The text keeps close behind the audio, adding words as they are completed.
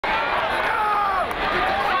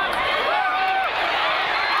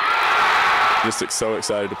just so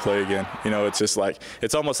excited to play again. You know, it's just like,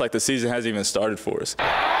 it's almost like the season hasn't even started for us.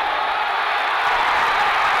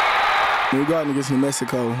 When we go out against New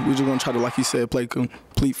Mexico, we're just going to try to, like you said, play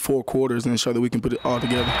complete 4 quarters and show that we can put it all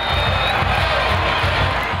together.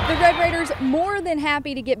 The Red Raiders more than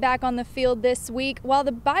happy to get back on the field this week. While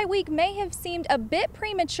the bye week may have seemed a bit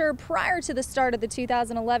premature prior to the start of the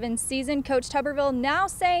 2011 season, Coach Tuberville now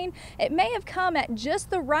saying it may have come at just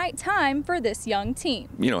the right time for this young team.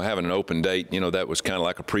 You know, having an open date, you know, that was kind of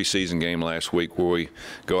like a preseason game last week where we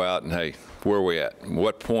go out and, hey, where are we at?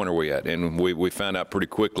 What point are we at? And we found out pretty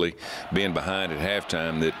quickly, being behind at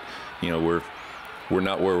halftime, that, you know, we're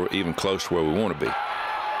not where we're even close to where we want to be.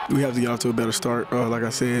 We have to get off to a better start. Like I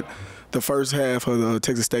said, the first half of the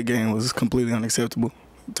Texas State game was completely unacceptable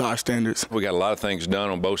to our standards. We got a lot of things done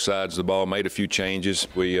on both sides of the ball, made a few changes.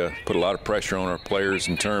 We put a lot of pressure on our players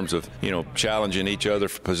in terms of, you know, challenging each other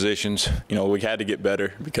for positions. You know, we had to get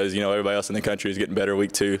better because, you know, everybody else in the country is getting better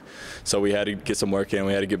week 2. So we had to get some work in,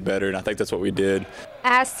 we had to get better, and I think that's what we did.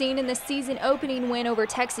 As seen in the season opening win over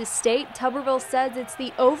Texas State, Tuberville says it's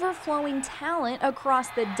the overflowing talent across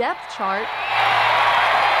the depth chart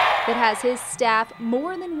that has his staff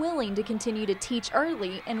more than willing to continue to teach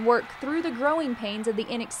early and work through the growing pains of the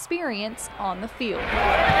inexperience on the field.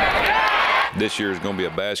 This year is going to be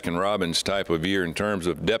a Baskin-Robbins type of year in terms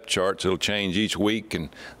of depth charts. It'll change each week, and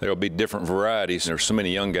there will be different varieties. There's so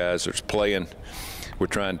many young guys that's playing. We're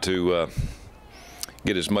trying to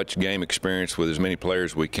get as much game experience with as many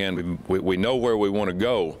players as we can. We know where we want to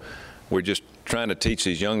go. We're just trying to teach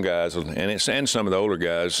these young guys and some of the older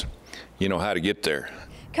guys, you know, how to get there.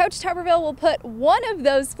 Coach Tuberville will put one of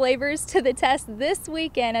those flavors to the test this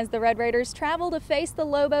weekend as the Red Raiders travel to face the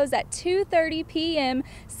Lobos at 2:30 p.m.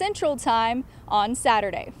 Central Time on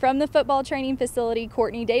Saturday. From the football training facility,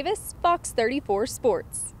 Courtney Davis, Fox 34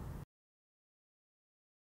 Sports.